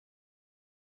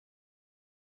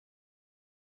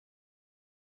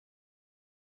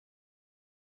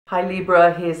Hi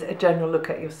Libra, here's a general look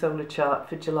at your solar chart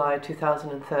for July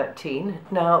 2013.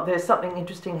 Now there's something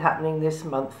interesting happening this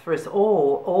month for us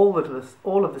all. All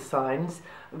of the signs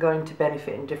are going to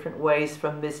benefit in different ways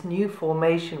from this new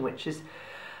formation which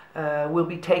will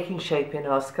be taking shape in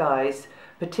our skies,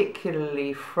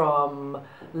 particularly from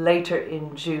later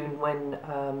in June when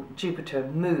Jupiter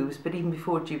moves, but even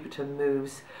before Jupiter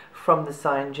moves from the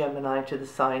sign Gemini to the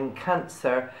sign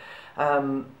Cancer.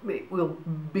 It will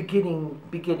beginning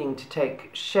to take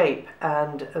shape,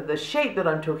 and the shape that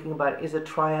I'm talking about is a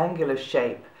triangular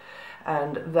shape,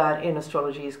 and that in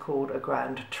astrology is called a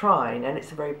grand trine, and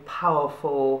it's a very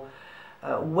powerful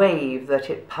wave that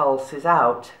it pulses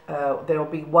out. There will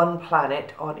be one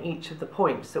planet on each of the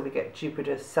points, so we get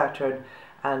Jupiter, Saturn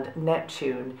and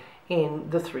Neptune in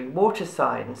the three water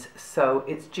signs. So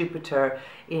it's Jupiter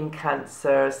in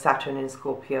Cancer, Saturn in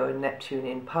Scorpio and Neptune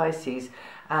in Pisces,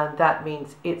 and that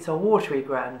means it's a watery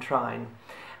grand trine,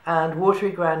 and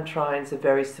watery grand trines are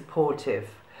very supportive.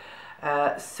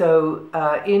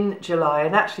 In July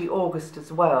and actually August as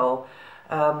well,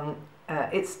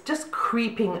 it's just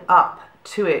creeping up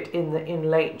to it in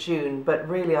late June, but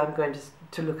really I'm going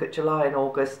to look at July and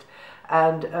August,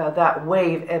 and that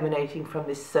wave emanating from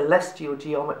this celestial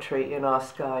geometry in our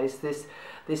skies, this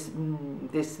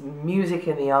music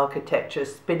in the architecture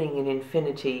spinning in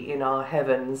infinity in our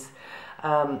heavens,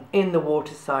 in the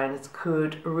water signs,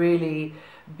 could really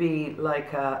be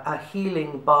like a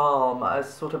healing balm, a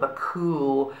sort of a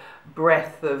cool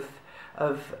breath of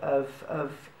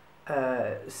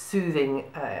soothing,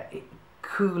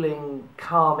 cooling,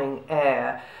 calming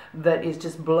air that is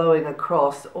just blowing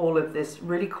across all of this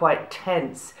really quite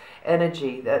tense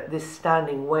energy, this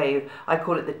standing wave. I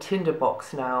call it the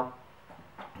tinderbox now,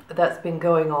 that's been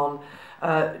going on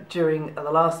during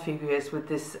the last few years with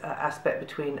this aspect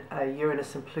between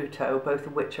Uranus and Pluto, both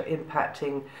of which are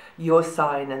impacting your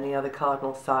sign and the other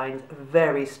cardinal signs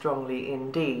very strongly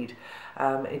indeed.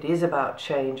 It is about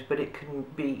change, but it can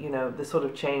be, you know, the sort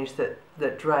of change that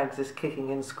drags us kicking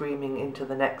and screaming into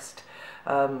the next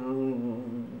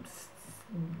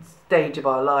stage of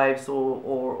our lives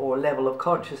or level of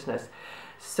consciousness.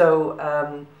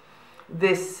 So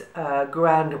this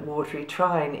grand watery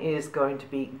trine is going to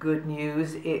be good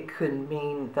news. It can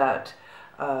mean that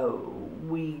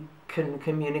we can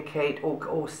communicate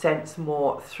or sense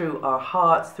more through our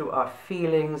hearts, through our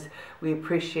feelings. We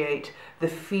appreciate the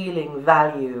feeling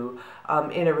value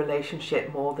in a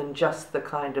relationship more than just the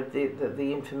kind of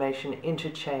the information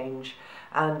interchange.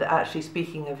 And actually,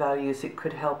 speaking of values, it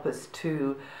could help us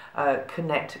to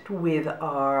connect with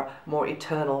our more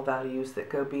eternal values that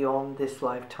go beyond this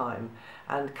lifetime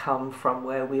and come from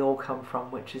where we all come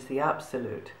from, which is the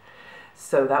absolute.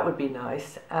 So that would be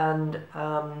nice. And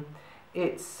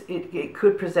it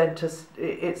could present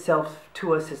itself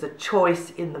to us as a choice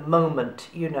in the moment,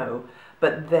 you know,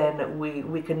 but then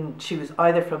we can choose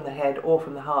either from the head or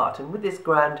from the heart. And with this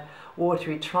grand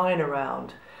watery trine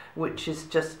around, which is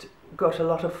just got a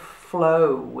lot of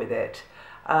flow with it,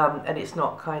 and it's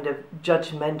not kind of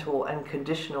judgmental and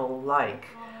conditional like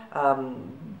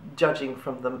judging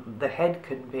from the head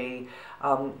can be.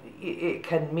 It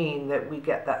can mean that we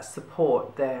get that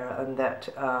support there, and that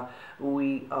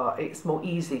it's more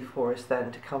easy for us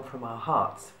then to come from our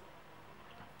hearts.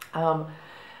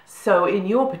 So in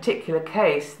your particular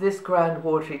case, this grand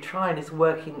watery trine is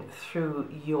working through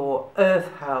your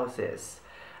earth houses,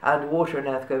 and water and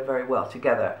earth go very well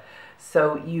together.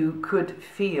 So you could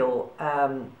feel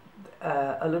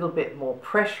a little bit more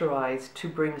pressurized to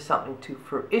bring something to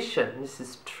fruition. This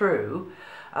is true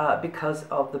because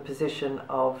of the position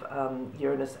of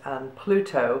Uranus and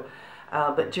Pluto.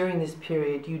 But during this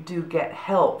period, you do get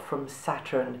help from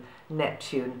Saturn,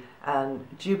 Neptune and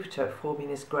Jupiter forming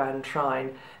this grand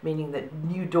trine, meaning that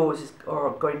new doors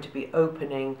are going to be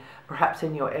opening, perhaps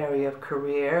in your area of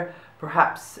career,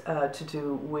 perhaps to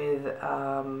do with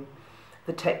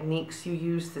the techniques you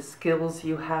use, the skills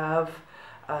you have,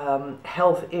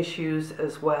 health issues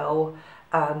as well,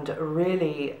 and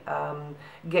really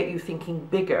get you thinking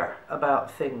bigger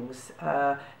about things,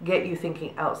 get you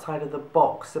thinking outside of the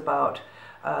box about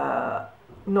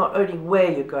not only where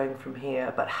you're going from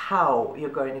here, but how you're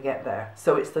going to get there.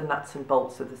 So it's the nuts and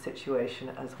bolts of the situation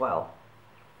as well.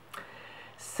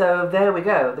 So there we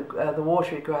go, the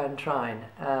watery grand trine.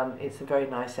 It's a very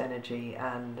nice energy,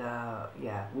 and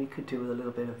yeah, we could do with a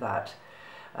little bit of that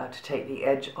to take the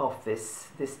edge off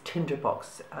this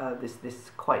tinderbox,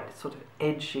 this quite sort of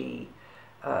edgy,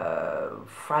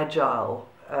 fragile,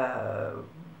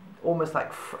 almost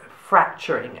like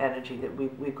fracturing energy that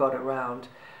we've got around,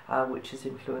 which is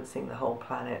influencing the whole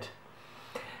planet.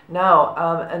 Now,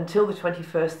 until the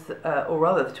 21st, or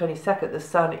rather the 22nd, the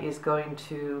Sun is going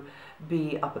to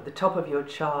be up at the top of your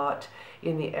chart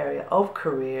in the area of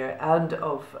career and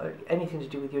of anything to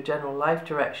do with your general life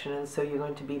direction, and so you're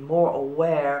going to be more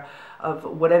aware of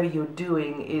whatever you're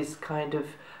doing is kind of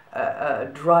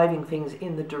driving things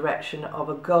in the direction of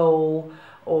a goal,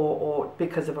 or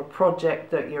because of a project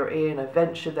that you're in, a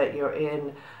venture that you're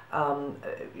in.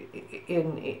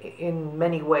 In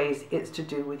many ways it's to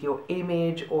do with your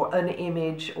image or an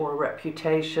image or a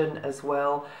reputation as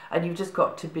well, and you've just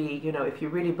got to be, you know, if you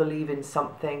really believe in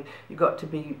something, you've got to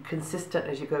be consistent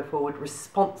as you go forward,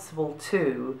 responsible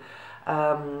too.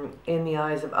 In the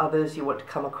eyes of others you want to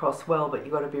come across well, but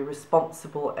you've got to be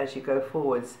responsible as you go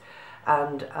forwards,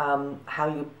 and how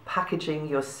you're packaging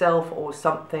yourself or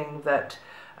something that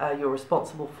you're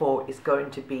responsible for is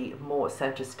going to be more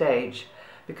center stage,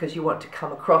 because you want to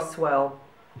come across well,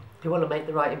 you want to make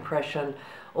the right impression.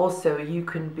 Also, you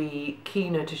can be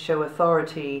keener to show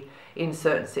authority in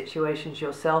certain situations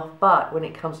yourself, but when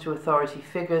it comes to authority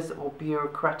figures or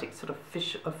bureaucratic sort of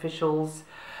officials,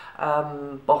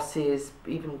 bosses,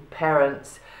 even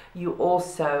parents, you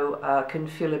also can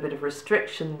feel a bit of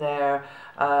restriction there,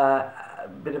 a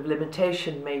bit of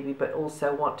limitation maybe, but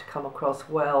also want to come across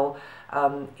well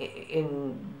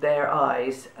in their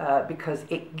eyes, because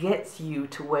it gets you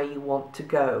to where you want to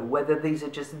go, whether these are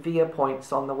just via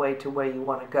points on the way to where you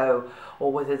want to go,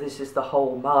 or whether this is the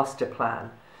whole master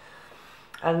plan.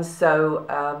 And so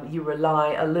you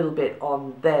rely a little bit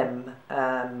on them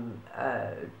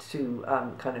to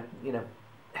kind of, you know,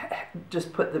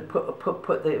 just put the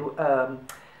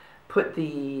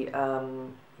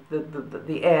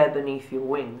air beneath your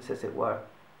wings, as it were.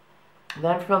 And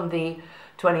then from the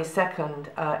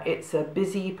 22nd, it's a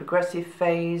busy, progressive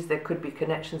phase. There could be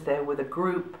connections there with a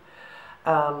group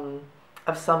of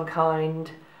some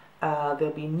kind.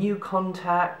 There'll be new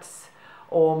contacts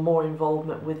or more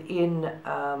involvement within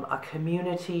a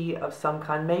community of some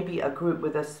kind, maybe a group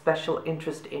with a special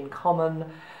interest in common.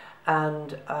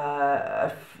 And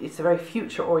it's a very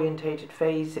future-orientated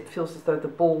phase. It feels as though the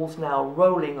ball's now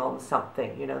rolling on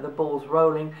something. You know, the ball's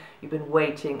rolling, you've been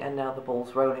waiting, and now the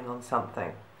ball's rolling on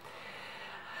something.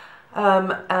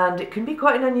 And it can be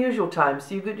quite an unusual time,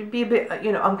 so you could be a bit,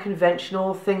 you know,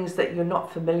 unconventional. Things that you're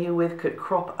not familiar with could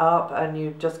crop up, and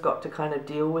you've just got to kind of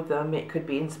deal with them. It could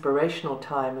be inspirational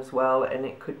time as well, and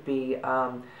it could be,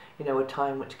 you know, a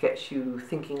time which gets you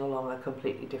thinking along a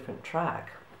completely different track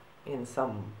in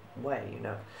some way, you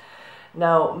know.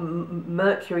 Now,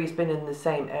 Mercury's been in the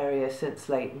same area since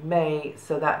late May,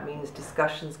 so that means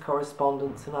discussions,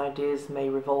 correspondence, and ideas may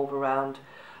revolve around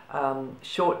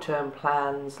short-term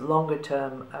plans,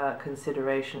 longer-term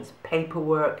considerations.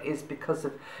 Paperwork is, because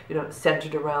of, you know,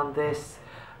 centered around this.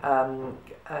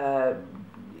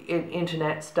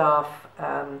 Internet stuff,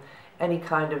 any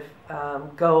kind of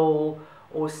goal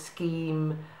or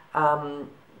scheme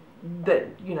that,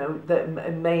 you know, that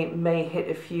may hit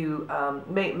a few,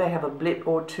 may have a blip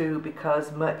or two,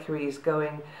 because Mercury is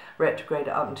going retrograde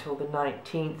up until the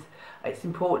 19th. It's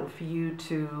important for you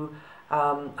to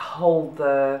hold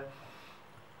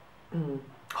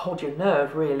your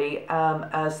nerve, really,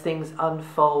 as things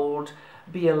unfold.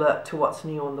 Be alert to what's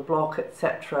new on the block,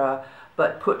 etc.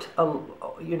 But put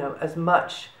you know, as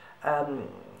much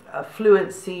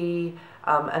fluency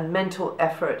and mental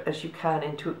effort as you can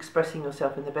into expressing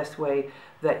yourself in the best way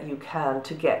that you can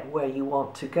to get where you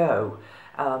want to go,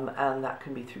 and that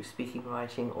can be through speaking,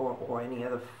 writing, or any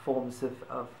other forms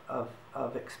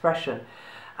of expression.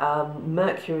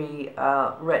 Mercury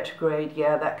retrograde,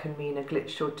 yeah, that can mean a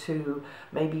glitch or two,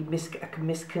 maybe a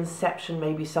misconception,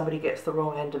 maybe somebody gets the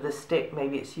wrong end of the stick,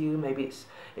 maybe it's you, maybe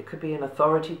it could be an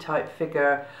authority type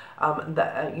figure,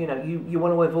 that you know, you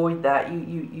want to avoid that.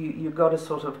 You've got to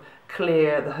sort of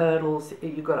clear the hurdles,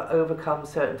 you've got to overcome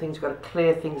certain things, you've got to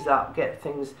clear things up, get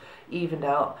things evened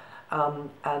out,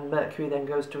 and Mercury then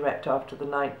goes direct after the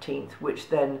 19th, which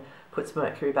then puts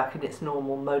Mercury back in its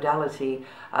normal modality,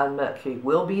 and Mercury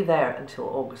will be there until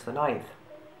August the 9th.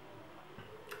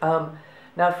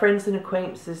 Now, friends and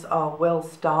acquaintances are well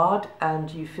starred,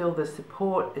 and you feel the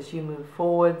support as you move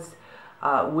forwards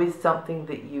with something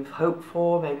that you've hoped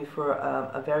for, maybe for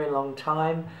a very long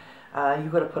time.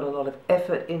 You've got to put a lot of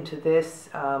effort into this.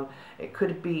 It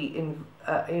could be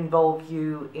involve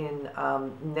you in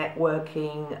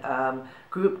networking,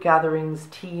 group gatherings,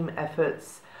 team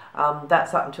efforts.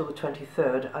 That's up until the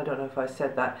 23rd. I don't know if I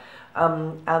said that.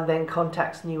 And then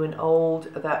contacts new and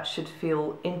old. That should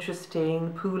feel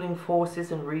interesting. Pooling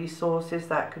forces and resources.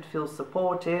 That could feel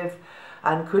supportive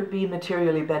and could be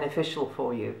materially beneficial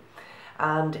for you.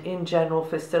 and in general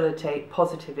facilitate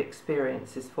positive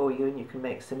experiences for you, and you can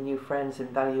make some new friends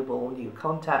and valuable new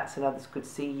contacts, and others could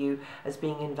see you as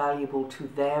being invaluable to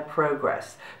their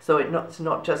progress. So it's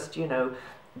not just, you know,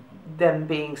 them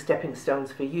being stepping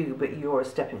stones for you, but you're a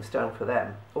stepping stone for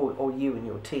them, or you and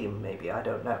your team maybe, I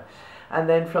don't know. And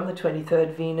then from the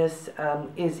 23rd, Venus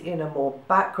is in a more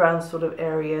background sort of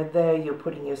area. There you're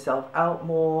putting yourself out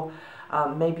more.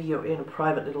 Maybe you're in a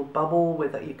private little bubble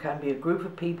with you can be a group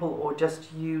of people or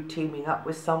just you teaming up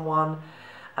with someone.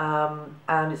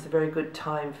 And it's a very good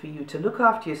time for you to look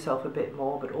after yourself a bit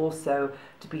more, but also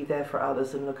to be there for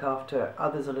others and look after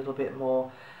others a little bit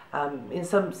more. In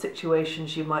some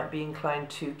situations you might be inclined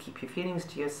to keep your feelings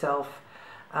to yourself,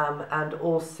 and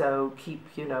also keep,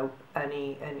 you know,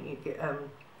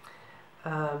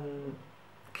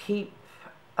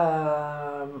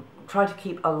 try to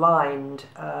keep aligned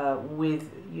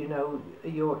with, you know,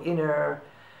 your inner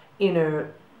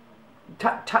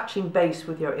touching base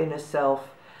with your inner self,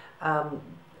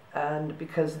 and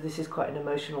because this is quite an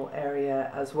emotional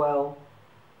area as well.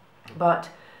 But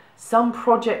some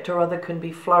project or other can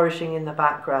be flourishing in the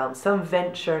background, some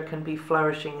venture can be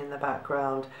flourishing in the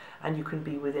background, and you can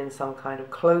be within some kind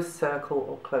of close circle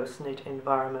or close-knit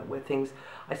environment where things,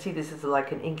 I see this as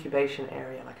like an incubation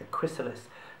area, like a chrysalis,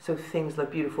 so things like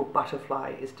beautiful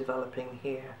butterfly is developing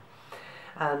here.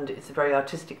 And it's a very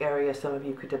artistic area. Some of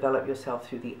you could develop yourself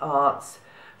through the arts,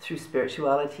 through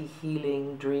spirituality,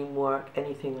 healing, dream work,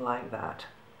 anything like that,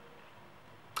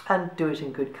 and do it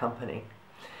in good company.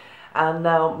 And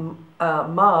now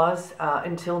Mars,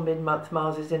 until mid-month,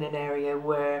 Mars is in an area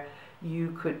where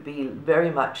you could be very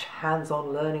much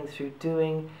hands-on learning through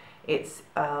doing. It's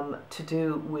to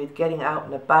do with getting out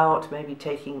and about, maybe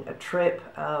taking a trip,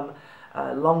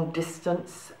 long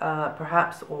distance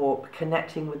perhaps, or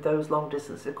connecting with those long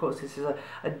distance. Of course, this is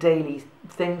a daily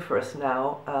thing for us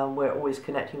now. We're always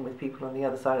connecting with people on the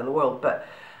other side of the world, but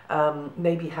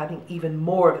maybe having even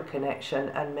more of a connection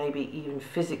and maybe even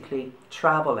physically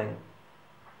traveling.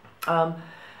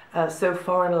 So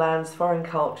foreign lands, foreign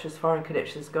cultures, foreign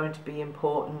connections is going to be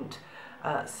important.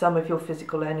 Some of your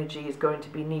physical energy is going to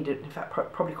be needed. In fact,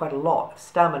 probably quite a lot of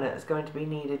stamina is going to be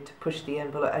needed to push the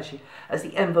envelope as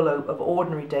the envelope of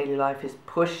ordinary daily life is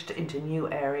pushed into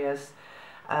new areas.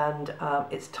 And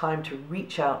it's time to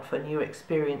reach out for new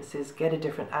experiences, get a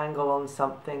different angle on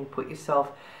something, put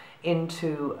yourself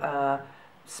into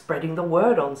spreading the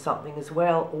word on something as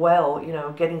well, you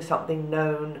know, getting something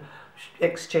known,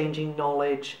 exchanging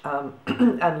knowledge,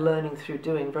 and learning through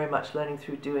doing, very much learning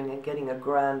through doing and getting a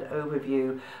grand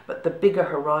overview. But the bigger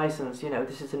horizons, you know,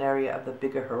 this is an area of the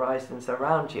bigger horizons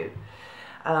around you.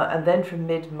 And then from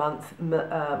mid-month,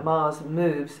 Mars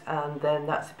moves, and then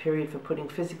that's a period for putting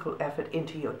physical effort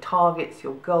into your targets,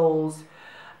 your goals,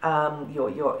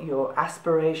 your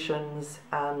aspirations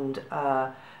and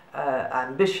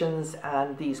ambitions,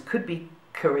 and these could be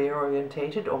career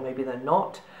orientated, or maybe they're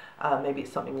not. Maybe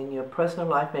it's something in your personal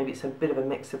life, maybe it's a bit of a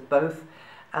mix of both.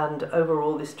 And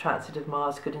overall, this transit of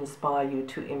Mars could inspire you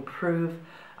to improve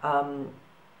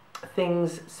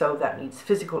things. So that needs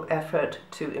physical effort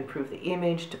to improve the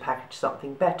image, to package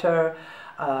something better,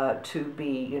 to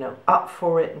be, you know, up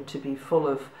for it, and to be full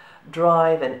of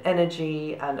drive and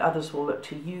energy. And others will look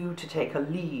to you to take a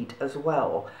lead as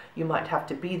well. You might have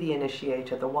to be the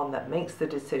initiator, the one that makes the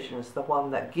decisions, the one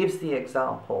that gives the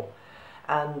example.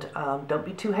 And don't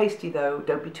be too hasty though,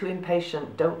 don't be too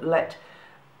impatient, don't let,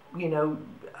 you know,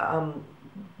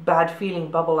 bad feeling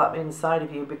bubble up inside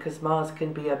of you, because Mars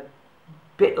can be a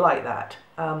bit like that.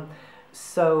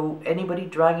 So anybody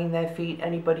dragging their feet,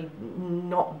 anybody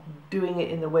not doing it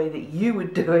in the way that you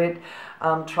would do it,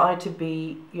 try to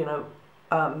be, you know,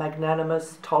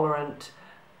 magnanimous, tolerant,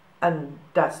 and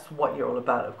that's what you're all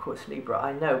about, of course, Libra,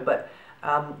 I know, but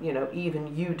you know,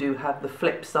 even you do have the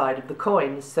flip side of the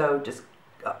coin, so just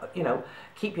you know,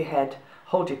 keep your head,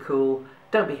 hold your cool,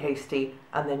 don't be hasty,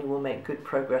 and then you will make good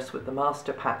progress with the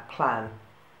master plan.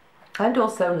 And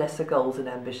also lesser goals and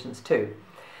ambitions too.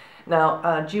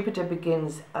 Now, Jupiter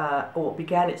begins, or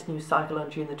began its new cycle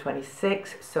on June the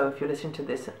 26th, so if you're listening to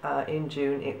this in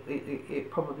June,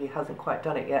 it probably hasn't quite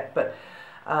done it yet, but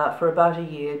for about a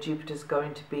year, Jupiter's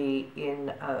going to be in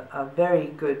a very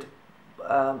good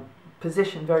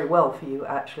position, very well for you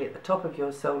actually, at the top of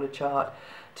your solar chart,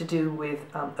 to do with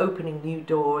opening new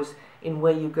doors in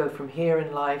where you go from here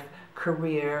in life,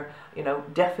 career, you know,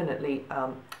 definitely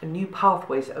new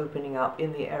pathways opening up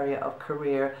in the area of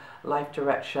career, life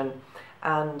direction.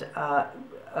 And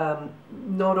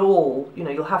not all, you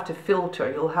know, you'll have to filter,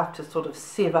 you'll have to sort of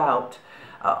sieve out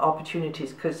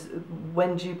opportunities, because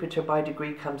when Jupiter by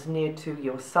degree comes near to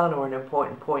your Sun, or an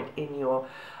important point in your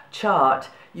chart,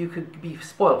 you could be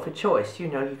spoilt for choice. You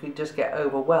know, you could just get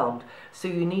overwhelmed. So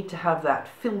you need to have that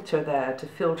filter there to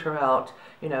filter out,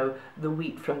 you know, the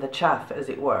wheat from the chaff, as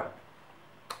it were.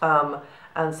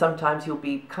 And sometimes you'll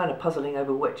be kind of puzzling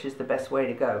over which is the best way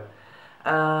to go.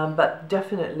 But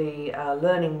definitely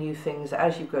learning new things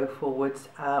as you go forwards,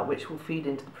 which will feed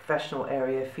into the professional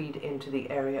area, feed into the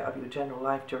area of your general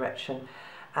life direction,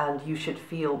 and you should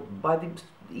feel by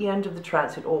the end of the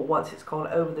transit, or once it's gone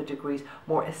over the degrees,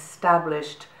 more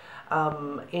established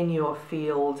in your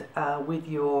field with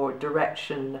your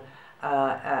direction,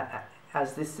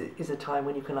 as this is a time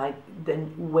when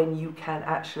you can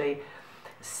actually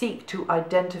seek to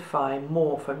identify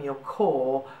more from your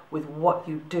core with what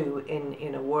you do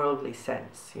in a worldly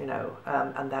sense, you know,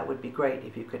 and that would be great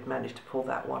if you could manage to pull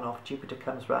that one off. Jupiter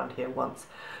comes round here once,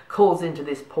 calls into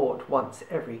this port once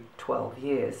every 12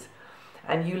 years.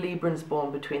 And you Librans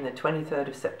born between the 23rd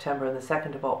of September and the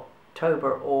 2nd of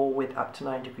October, or with up to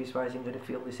 9 degrees rising, going to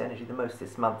feel this energy the most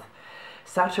this month.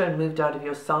 Saturn moved out of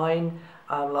your sign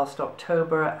last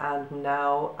October, and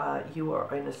now you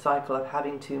are in a cycle of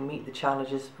having to meet the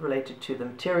challenges related to the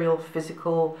material,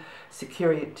 physical,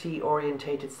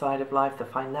 security-orientated side of life, the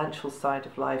financial side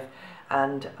of life,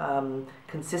 and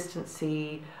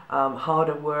consistency,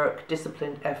 harder work,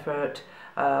 disciplined effort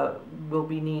will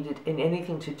be needed in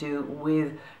anything to do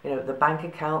with, you know, the bank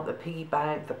account, the piggy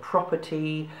bank, the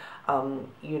property,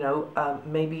 you know,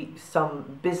 maybe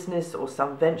some business or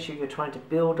some venture you're trying to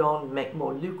build on, make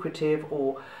more lucrative,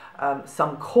 or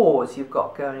some cause you've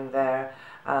got going there,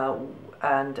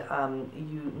 and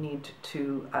you need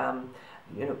to,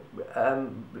 you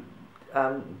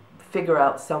know, figure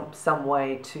out some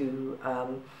way to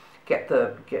get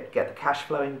the cash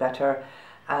flowing better.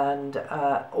 And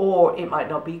or it might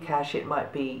not be cash, it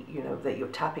might be, you know, that you're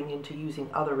tapping into using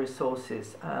other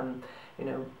resources, you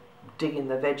know, digging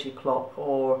the veggie plot,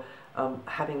 or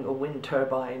having a wind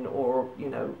turbine, or, you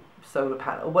know, solar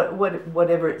panel,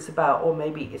 whatever it's about. Or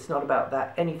maybe it's not about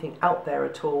that, anything out there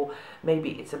at all.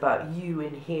 Maybe it's about you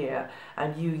in here,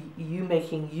 and you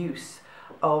making use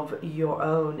of your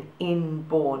own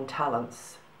inborn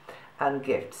talents and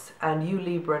gifts. And you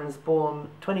Librans born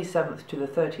 27th to the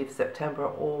 30th September,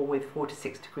 all with 4 to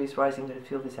 6 degrees rising, going to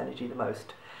feel this energy the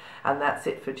most. And that's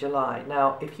it for July.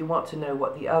 Now, if you want to know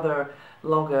what the other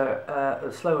longer,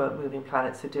 slower moving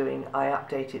planets are doing, I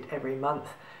update it every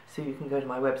month, so you can go to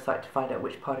my website to find out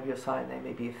which part of your sign they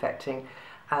may be affecting.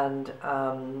 And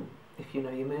if you know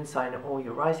your moon sign or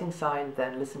your rising sign,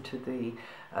 then listen to the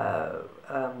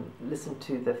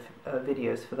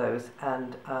videos for those,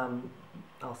 and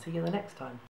I'll see you the next time.